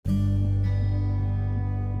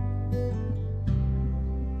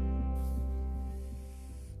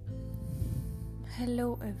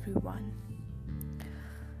Hello, everyone.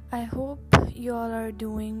 I hope you all are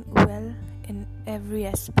doing well in every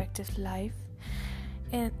aspect of life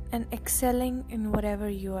and excelling in whatever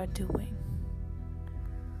you are doing.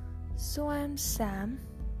 So, I'm Sam,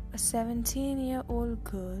 a 17-year-old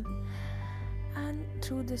girl, and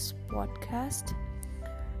through this podcast,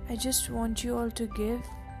 I just want you all to give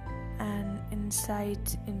an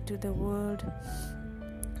insight into the world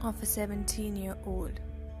of a 17-year-old.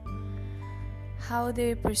 How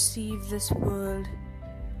they perceive this world,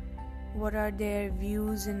 what are their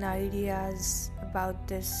views and ideas about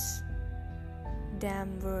this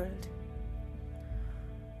damn world.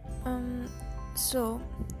 So,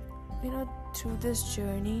 through this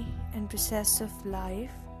journey and process of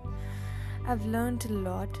life, I've learned a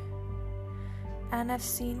lot and I've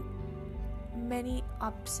seen many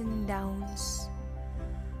ups and downs,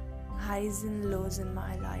 highs and lows in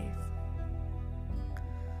my life.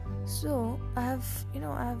 So I've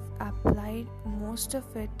applied most of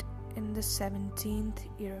it in the 17th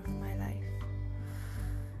year of my life.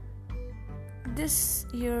 This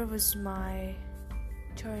year was my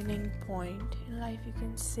turning point in life, you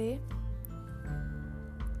can say.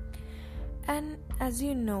 And as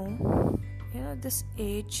you know, this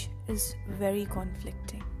age is very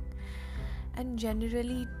conflicting. And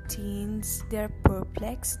generally teens, they're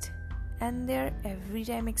perplexed and they're every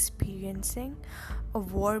time experiencing a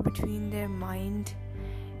war between their mind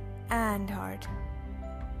and heart.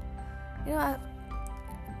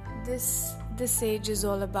 This age is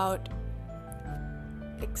all about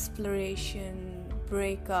exploration,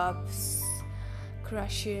 breakups,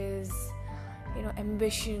 crushes,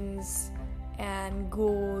 ambitions and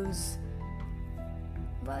goals.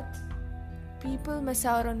 But people miss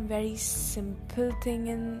out on very simple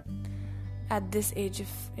thing at this age of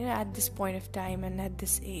at this point of time and at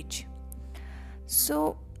this age.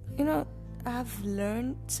 So I've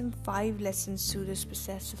learned some 5 lessons through this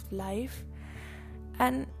process of life,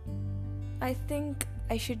 and I think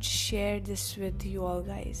I should share this with you all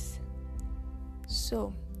guys.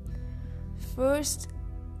 So first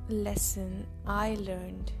lesson I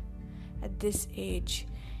learned at this age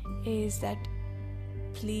is that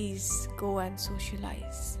please go and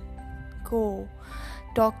socialize. Go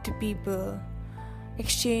talk to people,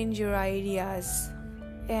 exchange your ideas,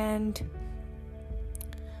 and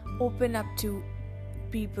open up to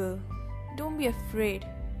people. Don't be afraid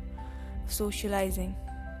of socializing.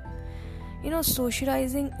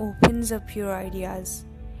 Socializing opens up your ideas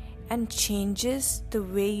and changes the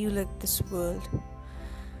way you look at this world.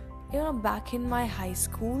 Back in my high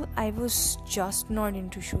school, I was just not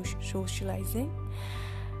into socializing,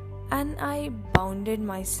 and I bounded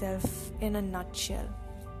myself in a nutshell.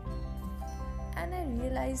 And I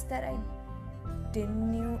realized that I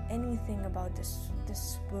didn't know anything about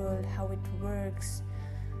this world, how it works,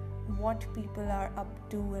 what people are up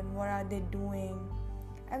to and what are they doing.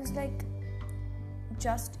 I was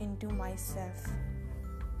just into myself.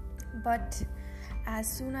 But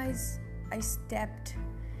as soon as I stepped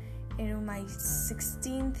into my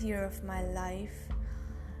 16th year of my life,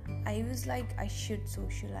 I was I should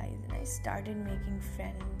socialize, and I started making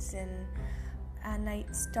friends and I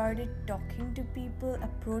started talking to people,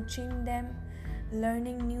 approaching them,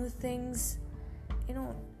 learning new things,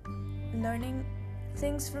 learning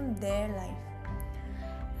things from their life.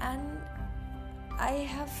 And I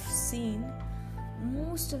have seen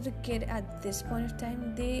most of the kids at this point of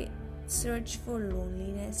time, they search for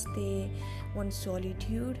loneliness, they want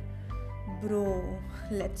solitude. Bro,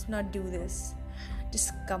 let's not do this.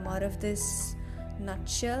 Just come out of this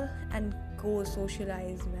nutshell and go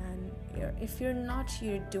socialize, man. If you're not,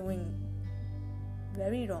 you're doing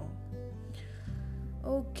very wrong.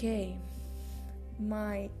 Okay,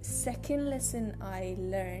 my second lesson I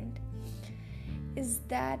learned is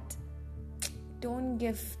that don't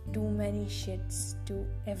give too many shits to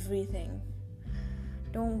everything.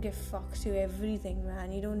 Don't give fuck to everything,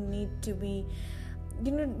 man. You don't need to be,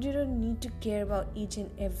 you don't need to care about each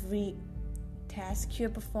and every task you're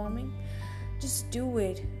performing. Just do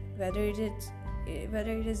it, whether it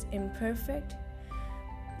is imperfect.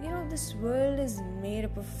 This world is made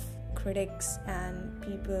up of critics and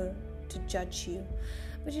people to judge you,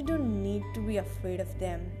 but you don't need to be afraid of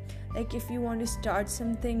them. If you want to start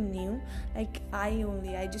something new, I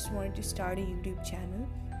just wanted to start a YouTube channel.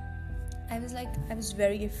 I was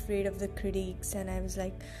very afraid of the critics, and I was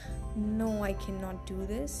no, I cannot do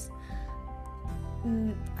this.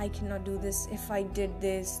 I cannot do this. If I did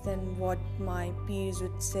this, then what my peers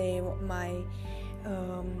would say, what my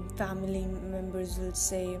family members will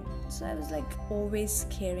say. So I was always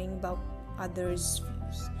caring about others'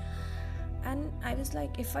 views. And I was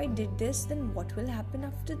like, if I did this, then what will happen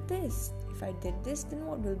after this? If I did this, then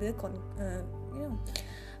what will be the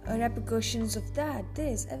repercussions of that?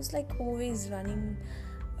 This I was like always running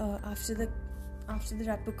after the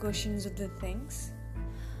repercussions of the things.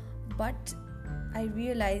 But I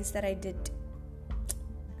realized that I did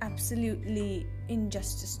absolutely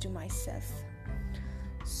injustice to myself.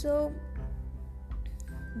 So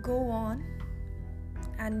go on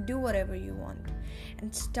and do whatever you want,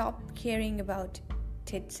 and stop caring about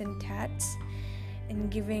tits and tats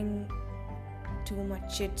and giving too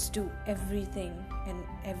much shits to everything and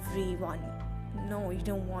everyone. No, you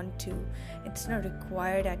don't want to. It's not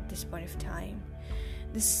required at this point of time.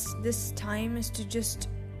 This time is to just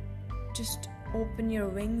open your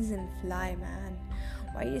wings and fly, man.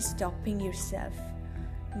 Why are you stopping yourself?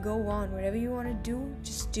 Go on, whatever you want to do,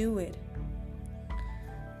 just do it.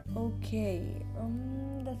 Okay,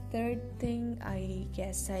 the third thing I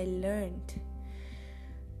guess I learned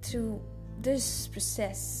through this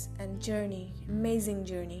process and journey, amazing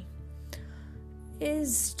journey,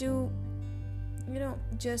 is to,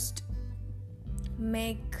 just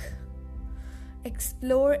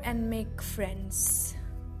explore and make friends.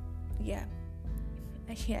 Yeah,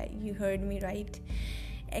 you heard me right.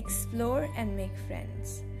 Explore and make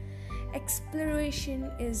friends.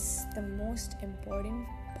 Exploration is the most important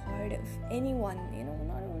part of anyone,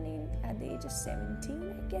 not only at the age of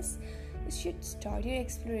 17. I guess you should start your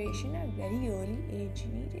exploration at a very early age.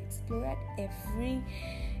 You need to explore at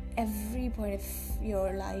every point of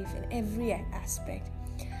your life and every aspect.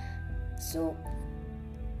 So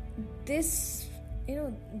this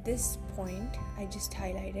point I just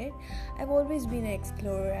highlighted, I've always been an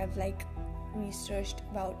explorer. I've researched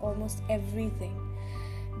about almost everything,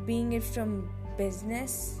 being it from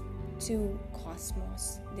business to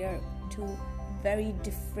cosmos. They are two very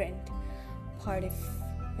different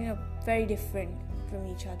very different from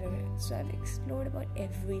each other. So I've explored about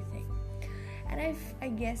everything, and I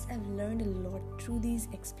guess I've learned a lot through these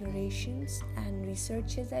explorations and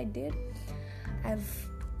researches I did. I've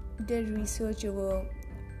did research over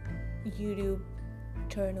YouTube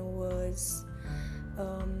turnovers,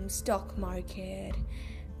 stock market,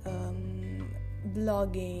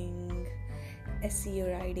 blogging,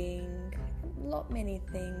 SEO writing, many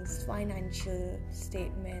things, financial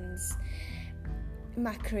statements,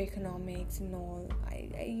 macroeconomics and all.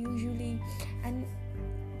 I usually, and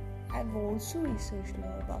I've also researched a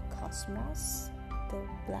lot about cosmos, the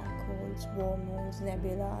black holes, wormholes,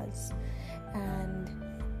 nebulas, and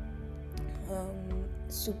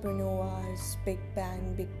supernovas, Big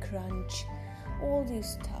Bang, Big Crunch, all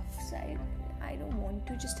this stuff. So I don't want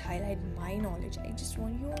to just highlight my knowledge. I just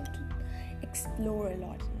want you all to explore a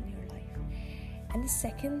lot in your life. And the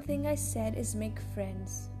second thing I said is make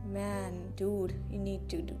friends. Man, dude, you need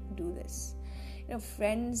to do this.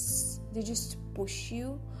 Friends, they just push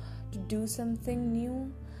you to do something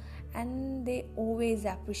new, and they always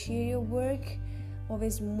appreciate your work,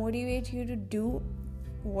 always motivate you to do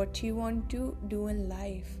what you want to do in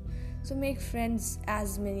life. So make friends,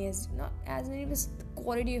 not as many, but the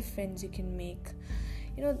quality of friends you can make.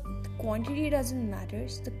 The quantity doesn't matter,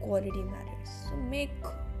 the quality matters. So make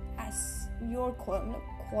as your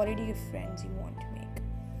quality of friends you want to make.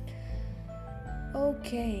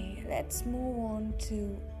 Okay, let's move on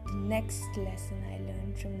to the next lesson I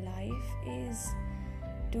learned from life is,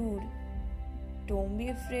 dude, don't be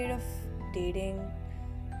afraid of dating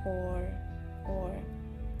or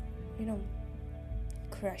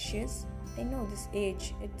crushes. I know this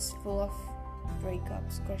age, it's full of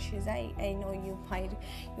breakups, crushes. I know you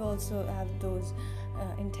also have those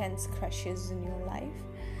intense crushes in your life.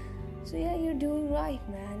 So yeah, you're doing right,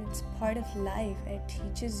 man. It's part of life. It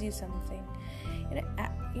teaches you something.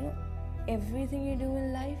 Everything you do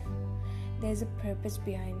in life, there's a purpose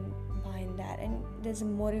behind that, and there's a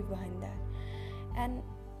motive behind that. And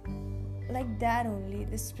like that only,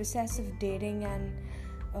 this process of dating and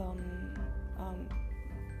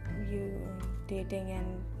you dating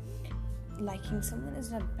and liking someone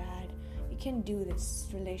is not bad. You can do this,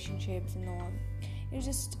 relationships and all. You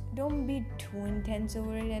just don't be too intense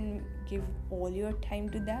over it and give all your time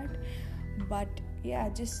to that. But yeah,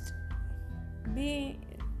 just be,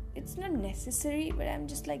 it's not necessary, but I'm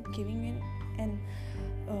just giving an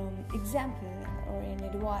example or an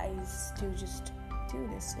advice to just do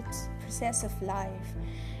this. It's a process of life,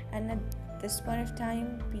 and at this point of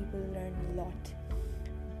time, people learn a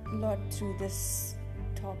lot through this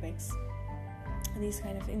topics, these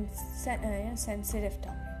kind of sensitive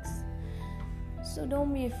topics. So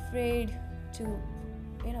don't be afraid to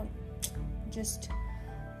just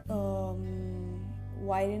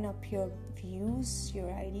widen up your views,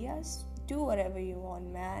 your ideas. do whatever you want,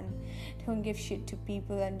 man. Don't give shit to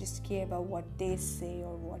people and just care about what they say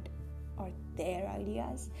or what are their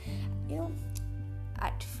ideas.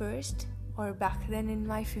 At first, or back then in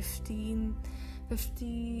my 15th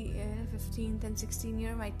and 16th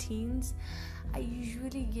year, my teens, I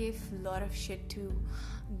usually gave a lot of shit to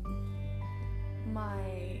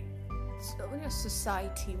my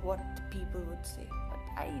society, what the people would say. But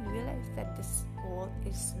I realized that this all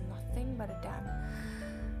is nothing but a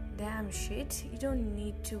damn shit. You don't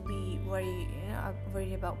need to be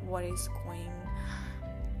worried about what is going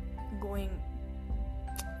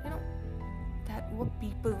that what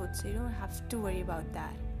people would say. You don't have to worry about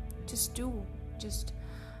that. Just do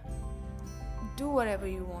whatever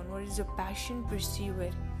you want. What is your passion? Pursue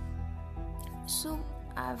it. So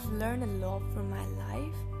I've learned a lot from my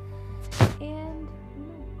life, and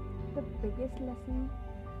the biggest lesson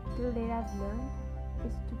till date I've learned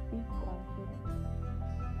is to be confident.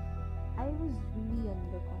 I was really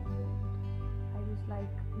underconfident. I was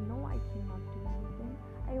like, no, I cannot do anything.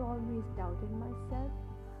 I always doubted myself.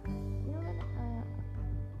 When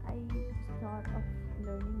I thought of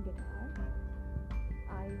learning guitar,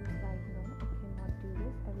 I was like, no, I cannot do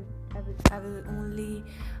this. I will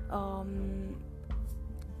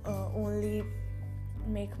only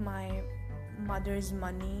make my mother's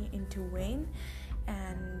money into vain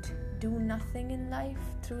and do nothing in life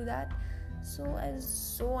through that. So I was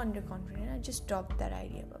so underconfident. I just dropped that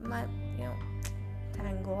idea. But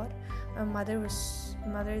thank God, my mother is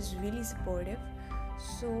really supportive.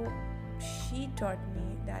 So she taught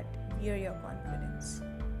me that wear your confidence.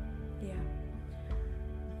 Yeah,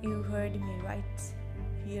 you heard me right.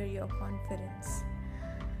 Wear your confidence.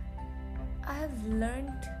 I have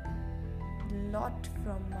learned a lot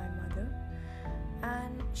from my mother,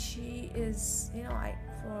 and she is,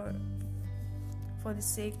 for the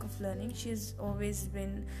sake of learning, she's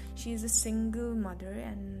a single mother,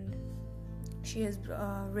 and she has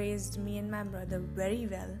raised me and my brother very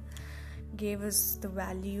well, gave us the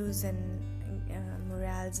values and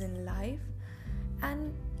morals in life.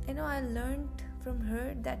 And I learned from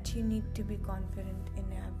her that you need to be confident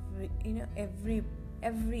in every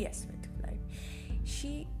aspect of life.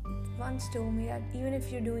 She once told me that even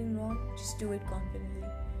if you're doing wrong, just do it confidently.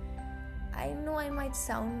 I know I might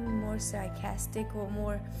sound more sarcastic or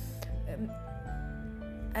more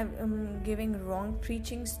I'm giving wrong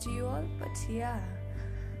preachings to you all, but yeah,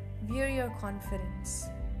 wear your confidence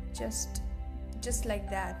just like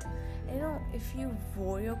that. If you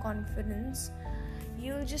wear your confidence,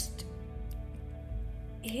 you'll just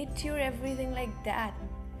hit your everything like that.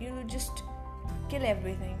 You'll just kill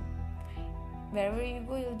everything. Wherever you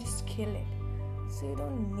go, you'll just kill it. So you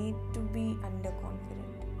don't need to be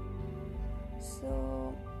underconfident.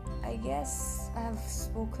 So I guess I've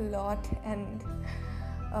spoke a lot, and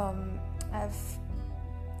I've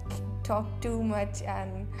talked too much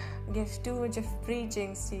and give too much of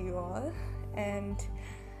preachings to you all, and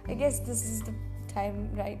I guess this is the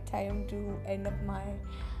right time to end up my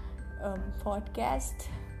podcast.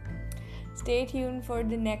 Stay tuned for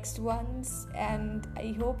the next ones, and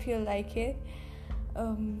I hope you like it.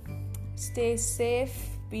 Stay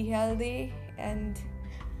safe, be healthy, and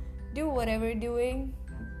do whatever you're doing.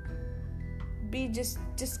 Just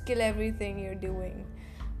kill everything you're doing.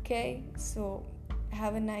 Okay, so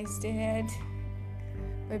have a nice day ahead.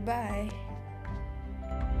 Bye-bye.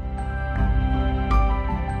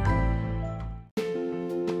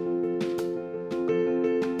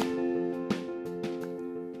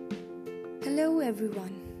 Hello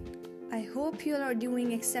everyone. I hope you all are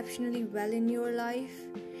doing exceptionally well in your life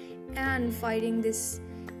and fighting this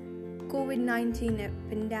COVID-19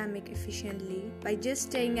 pandemic efficiently by just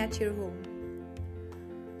staying at your home.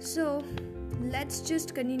 So, let's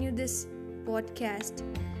just continue this podcast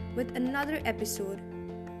with another episode,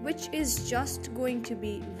 which is just going to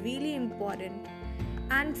be really important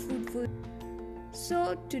and fruitful.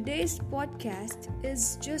 So, today's podcast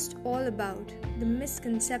is just all about the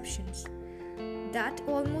misconceptions that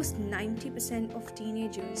almost 90% of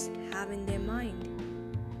teenagers have in their mind.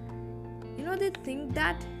 They think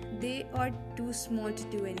that they are too small to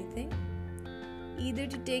do anything, either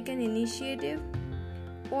to take an initiative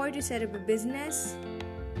or to set up a business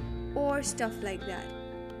or stuff like that.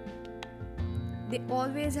 They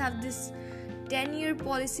always have this 10-year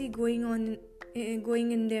policy going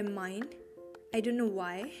in their mind. I don't know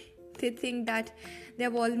why. They think that they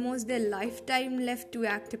have almost their lifetime left to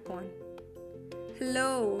act upon.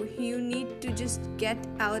 Hello, you need to just get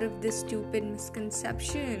out of this stupid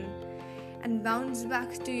misconception and bounce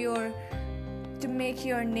back to make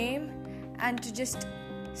your name and to just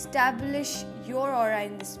establish your aura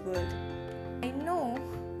in this world. I know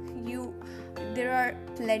you there are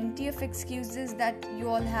plenty of excuses that you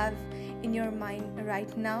all have in your mind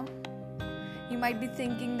right now. You might be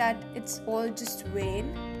thinking that it's all just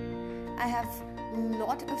vain. I have a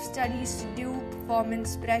lot of studies to do,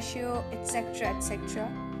 performance pressure, etc.,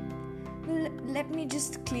 etc. Well, let me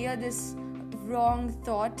just clear this wrong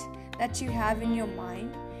thought that you have in your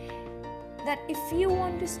mind, that if you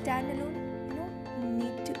want to stand alone, you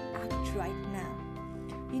need to act right now.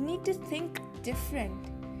 You need to think different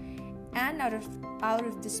and out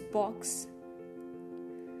of this box.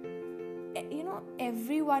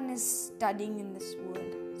 Everyone is studying in this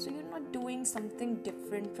world, so you're not doing something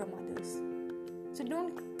different from others. So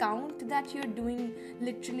don't count that you're doing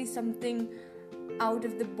literally something out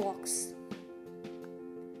of the box.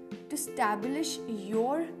 To establish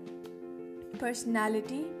your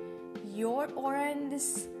personality, your aura in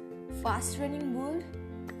this fast running world,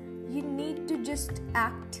 you need to just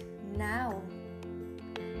act now.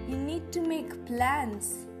 You need to make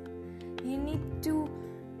plans. You need to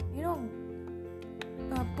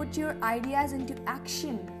put your ideas into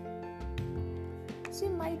action. So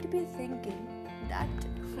you might be thinking that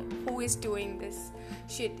who is doing this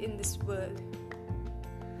shit in this world?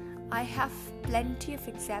 I have plenty of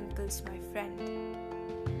examples, my friend.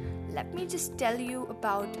 Let me just tell you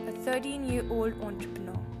about a 13-year-old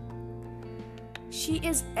entrepreneur. She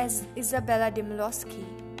is Isabella Dimolowski,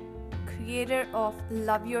 creator of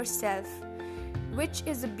Love Yourself, which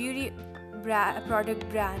is a beauty product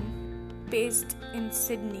brand based in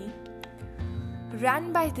Sydney,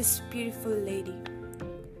 run by this beautiful lady.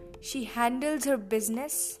 She handles her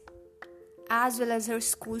business as well as her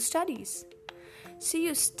school studies. So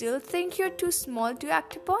you still think you're too small to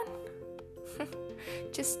act upon?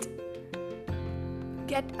 Just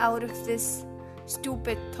get out of this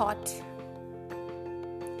stupid thought.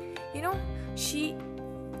 She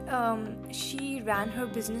ran her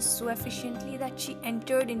business so efficiently that she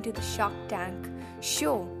entered into the Shark Tank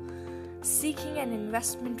show, seeking an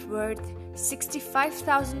investment worth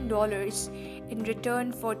 $65,000 in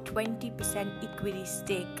return for 20% equity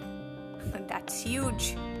stake. That's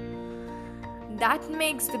huge. That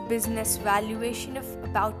makes the business valuation of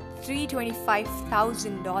about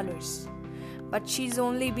 $325,000. But she's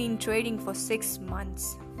only been trading for 6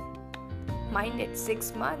 months. Mind it,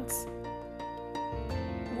 6 months.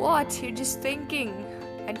 What? You're just thinking.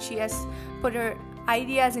 And she has put her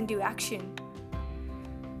ideas into action.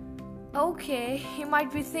 Okay, you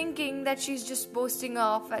might be thinking that she's just boasting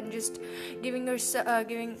off and just giving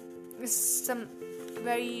some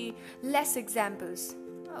very less examples.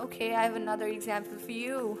 Okay, I have another example for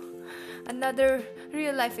you. Another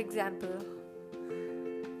real life example.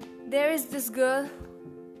 There is this girl,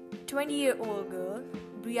 20-year-old girl,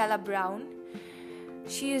 Briella Brown.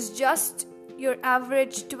 She is just your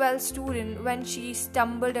average 12th student when she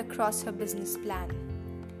stumbled across her business plan.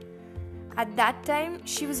 At that time,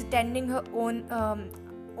 she was attending her own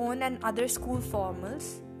and other school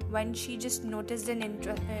formals when she just noticed an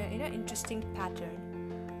interesting pattern.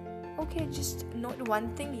 Okay, just note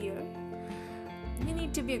one thing here. You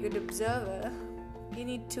need to be a good observer. You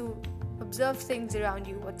need to observe things around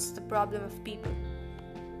you. What's the problem of people?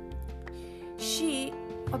 She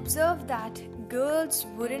observed that girls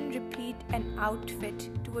wouldn't repeat an outfit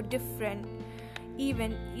to a different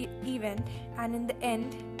event, and in the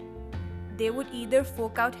end, they would either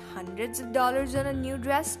fork out hundreds of dollars on a new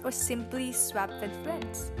dress or simply swap with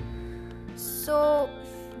friends. So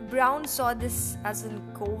Brown saw this as a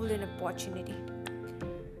golden opportunity.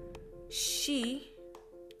 She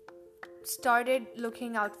started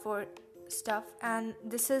looking out for stuff, and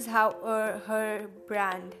this is how her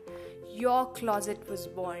brand, Your Closet, was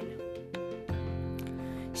born.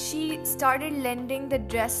 She started lending the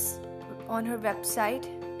dress on her website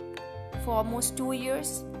for almost 2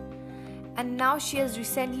 years, and now she has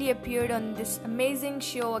recently appeared on this amazing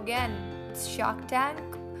show again, Shark Tank,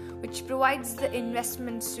 which provides the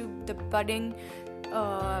investments to the budding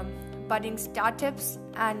startups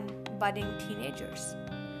and budding teenagers.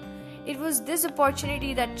 It was this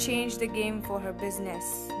opportunity that changed the game for her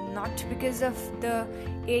business, not because of the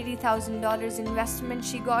 $80,000 investment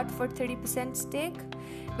she got for 30% stake,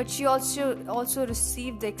 but she also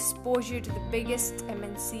received the exposure to the biggest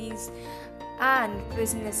MNCs and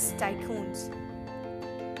business tycoons.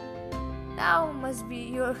 Now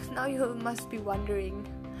you must be wondering,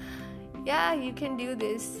 yeah, you can do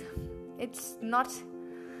this. It's not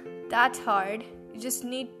that hard. You just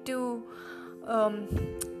need to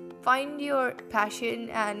find your passion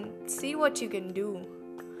and see what you can do.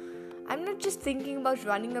 I'm not just thinking about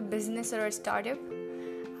running a business or a startup.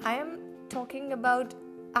 I am talking about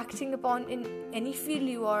acting upon in any field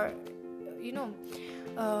you are,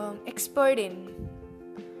 expert in.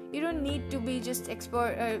 You don't need to be just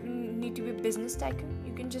need to be a business tycoon.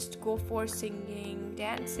 You can just go for singing,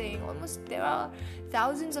 dancing. Almost there are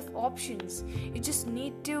thousands of options. You just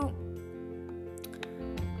need to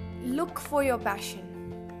look for your passion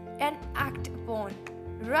and act upon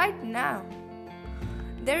right now.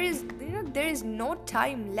 There is no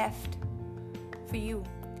time left for you.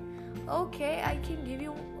 Okay, I can give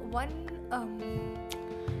you one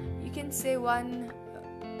you can say one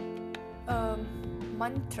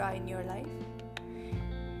mantra in your life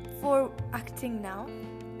for acting now.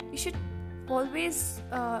 You should always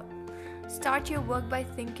start your work by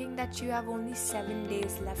thinking that you have only 7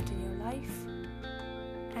 days left in your life,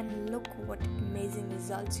 and look what amazing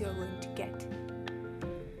results you're going to get.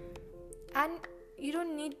 And you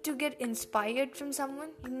don't need to get inspired from someone.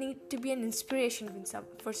 You need to be an inspiration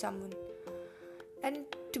for someone. And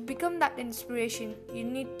to become that inspiration, you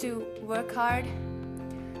need to work hard,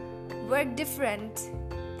 work different,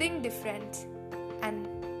 think different, and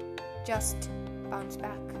just bounce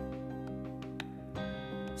back.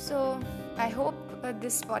 So I hope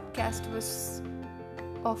this podcast was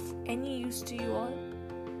of any use to you all,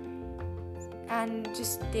 and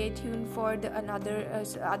just stay tuned for the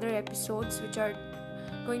other episodes which are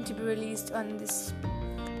going to be released on this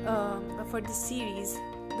for this series,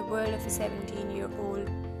 The World of a 17-Year-Old.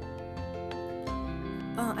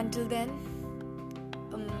 Until then,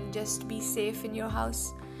 just be safe in your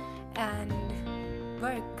house and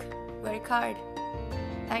work hard.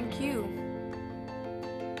 Thank you.